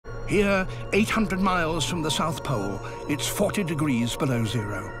Here, 800 miles from the South Pole, it's 40 degrees below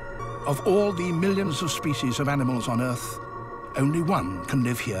zero. Of all the millions of species of animals on Earth, only one can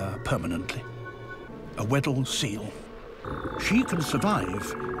live here permanently. A Weddell seal. She can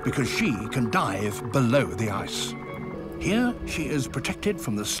survive because she can dive below the ice. Here, she is protected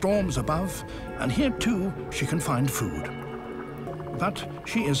from the storms above, and here, too, she can find food. But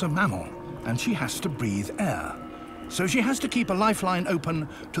she is a mammal, and she has to breathe air. So she has to keep a lifeline open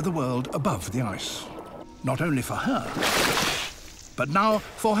to the world above the ice. Not only for her, but now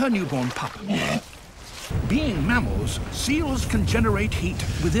for her newborn pup. Being mammals, seals can generate heat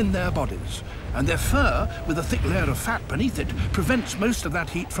within their bodies, and their fur, with a thick layer of fat beneath it, prevents most of that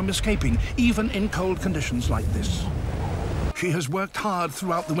heat from escaping, even in cold conditions like this. She has worked hard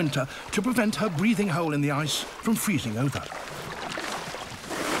throughout the winter to prevent her breathing hole in the ice from freezing over.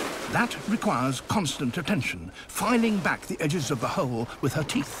 That requires constant attention, filing back the edges of the hole with her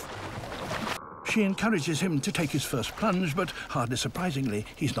teeth. She encourages him to take his first plunge, but hardly surprisingly,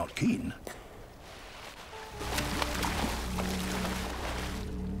 he's not keen.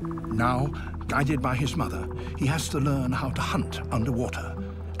 Now, guided by his mother, he has to learn how to hunt underwater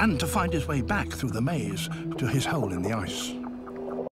and to find his way back through the maze to his hole in the ice.